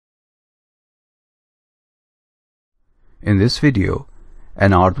In this video,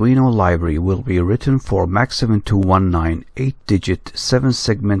 an Arduino library will be written for MAX7219 8-digit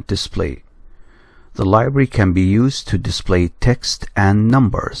 7-segment display. The library can be used to display text and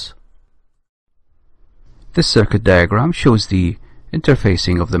numbers. This circuit diagram shows the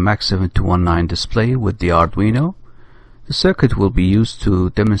interfacing of the MAX7219 display with the Arduino. The circuit will be used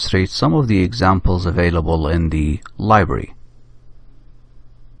to demonstrate some of the examples available in the library.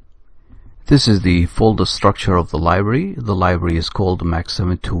 This is the folder structure of the library. The library is called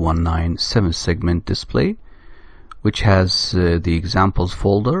MAX7219 7-segment display, which has the examples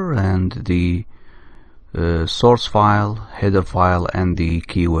folder and the source file, header file, and the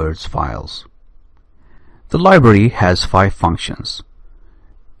keywords files. The library has 5 functions.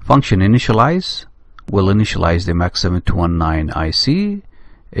 Function initialize will initialize the MAX7219 IC.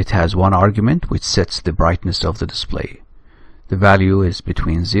 It has one argument which sets the brightness of the display. The value is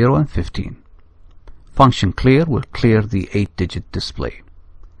between 0 and 15. Function clear will clear the 8-digit display.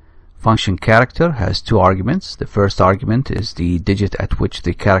 Function character has 2 arguments. The first argument is the digit at which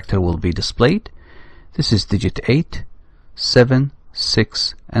the character will be displayed. This is digit 8, 7,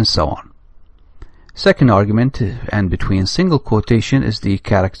 6, and so on. Second argument, and between single quotation, is the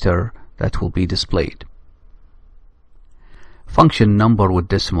character that will be displayed. Function number with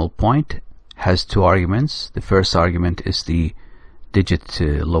decimal point has 2 arguments. The first argument is the digit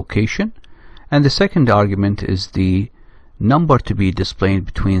location, and the second argument is the number to be displayed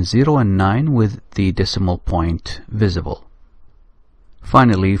between 0 and 9 with the decimal point visible.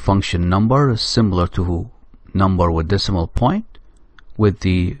 Finally, function number is similar to number with decimal point with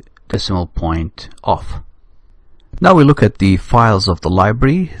the decimal point off. Now we look at the files of the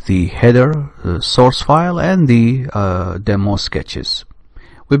library, the header, source file, and the demo sketches.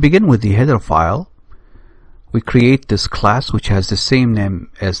 We begin with the header file. We create this class which has the same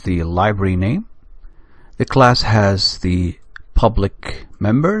name as the library name. The class has the public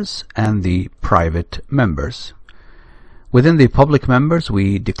members and the private members. Within the public members,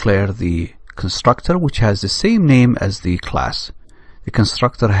 we declare the constructor which has the same name as the class. The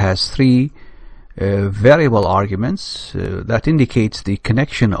constructor has 3 variable arguments that indicates the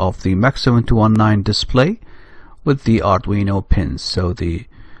connection of the MAX7219 display with the Arduino pins. So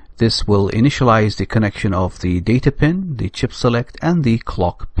this will initialize the connection of the data pin, the chip select, and the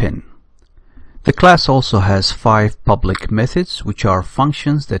clock pin. The class also has 5 public methods, which are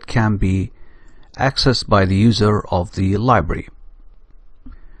functions that can be accessed by the user of the library.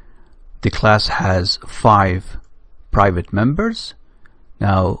 The class has 5 private members.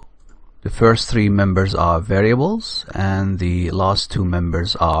 Now, the first 3 members are variables and the last 2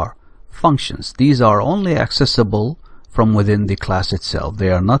 members are functions. These are only accessible from within the class itself. They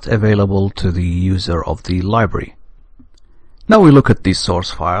are not available to the user of the library. Now we look at the source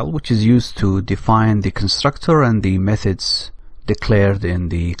file, which is used to define the constructor and the methods declared in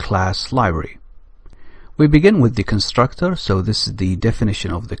the class library. We begin with the constructor, so this is the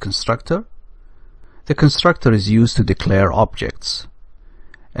definition of the constructor. The constructor is used to declare objects.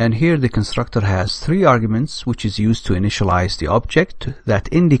 And here the constructor has 3 arguments which is used to initialize the object that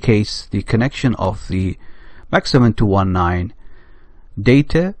indicates the connection of the MAX7219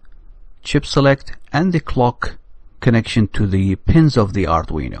 data, chip select, and the clock connection to the pins of the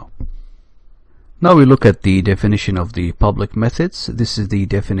Arduino. Now we look at the definition of the public methods. This is the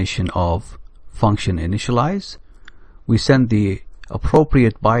definition of function initialize. We send the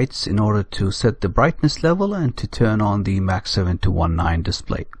appropriate bytes in order to set the brightness level and to turn on the MAX7219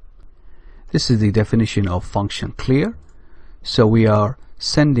 display. This is the definition of function clear. So we are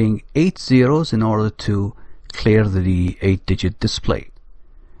sending 8 zeros in order to clear the 8-digit display.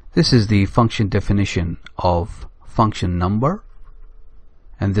 This is the function definition of function number,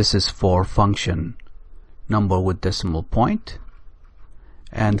 and this is for function number with decimal point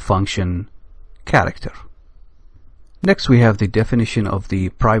and function character. Next we have the definition of the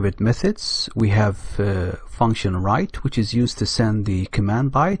private methods. We have function write, which is used to send the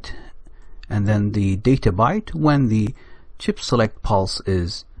command byte and then the data byte when the chip select pulse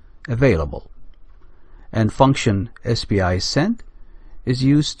is available. And function SPI send is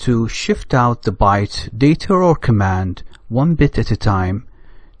used to shift out the byte data or command 1 bit at a time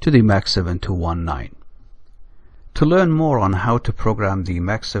to the MAX7219. To learn more on how to program the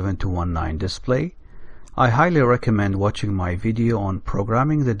MAX7219 display, I highly recommend watching my video on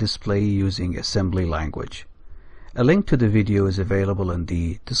programming the display using assembly language. A link to the video is available in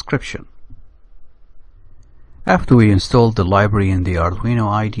the description. After we installed the library in the Arduino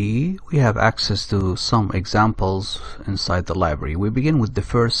IDE, we have access to some examples inside the library. We begin with the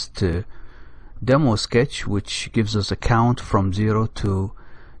first demo sketch, which gives us a count from 0 to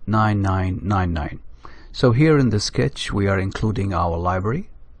 9999. So here in the sketch we are including our library,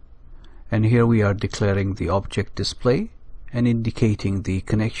 and here we are declaring the object display and indicating the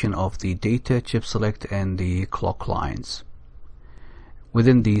connection of the data, chip select, and the clock lines.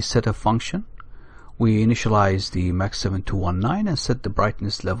 Within the setup function, we initialize the MAX7219 and set the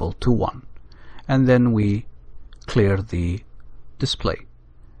brightness level to 1, and then we clear the display.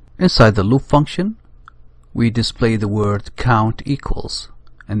 Inside the loop function, we display the word count equals,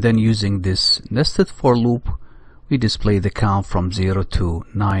 and then using this nested for loop, we display the count from 0 to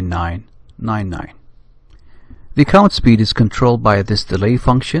 9999. The count speed is controlled by this delay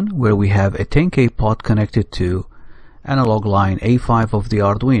function, where we have a 10K pot connected to analog line A5 of the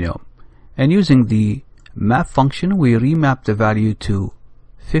Arduino, and using the map function we remap the value to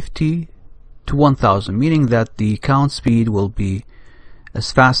 50 to 1000, meaning that the count speed will be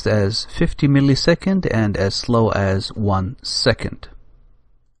as fast as 50 millisecond and as slow as 1 second.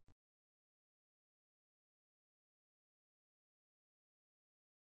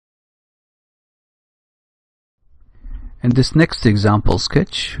 In this next example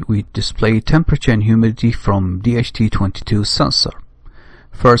sketch, we display temperature and humidity from DHT22 sensor.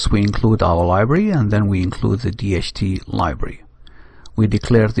 First we include our library, and then we include the DHT library. We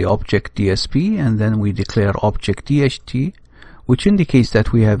declare the object DSP, and then we declare object DHT, which indicates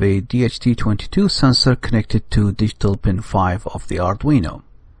that we have a DHT22 sensor connected to digital pin 5 of the Arduino.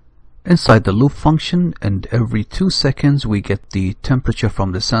 Inside the loop function, and every 2 seconds we get the temperature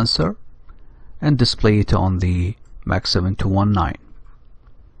from the sensor and display it on the MAX7219.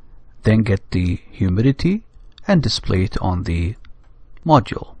 Then get the humidity and display it on the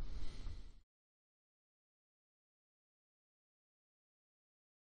module.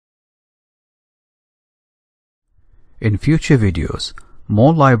 In future videos,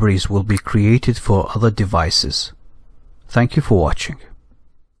 more libraries will be created for other devices. Thank you for watching.